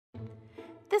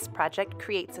This project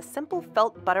creates a simple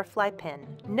felt butterfly pin,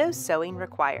 no sewing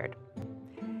required.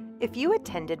 If you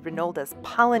attended Reynolda's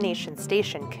Pollination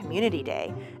Station Community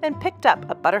Day and picked up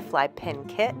a butterfly pin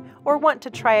kit or want to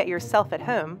try it yourself at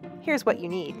home, here's what you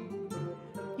need.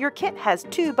 Your kit has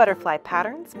 2 butterfly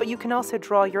patterns, but you can also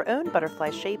draw your own butterfly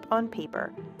shape on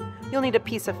paper. You'll need a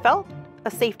piece of felt, a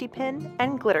safety pin,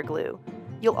 and glitter glue.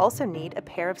 You'll also need a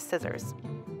pair of scissors.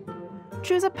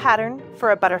 Choose a pattern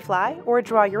for a butterfly or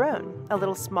draw your own, a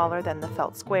little smaller than the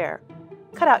felt square.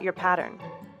 Cut out your pattern.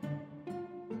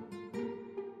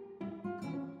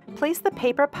 Place the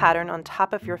paper pattern on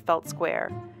top of your felt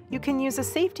square. You can use a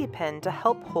safety pin to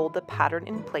help hold the pattern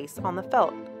in place on the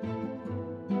felt.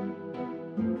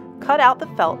 Cut out the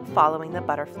felt following the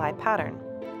butterfly pattern.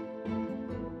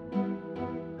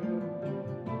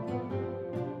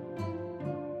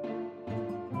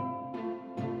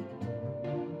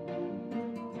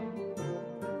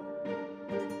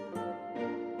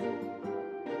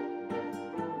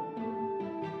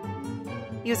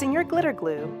 Using your glitter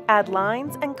glue, add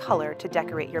lines and color to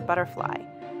decorate your butterfly.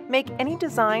 Make any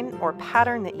design or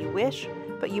pattern that you wish,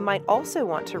 but you might also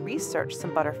want to research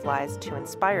some butterflies to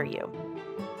inspire you.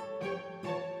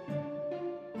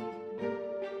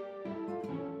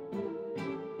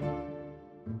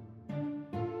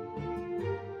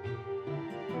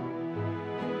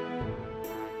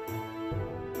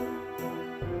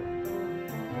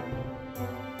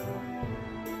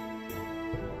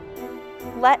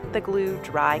 Let the glue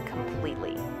dry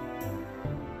completely.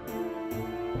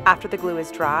 After the glue is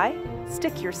dry,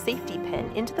 stick your safety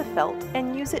pin into the felt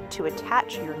and use it to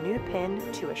attach your new pin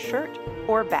to a shirt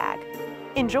or bag.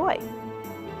 Enjoy!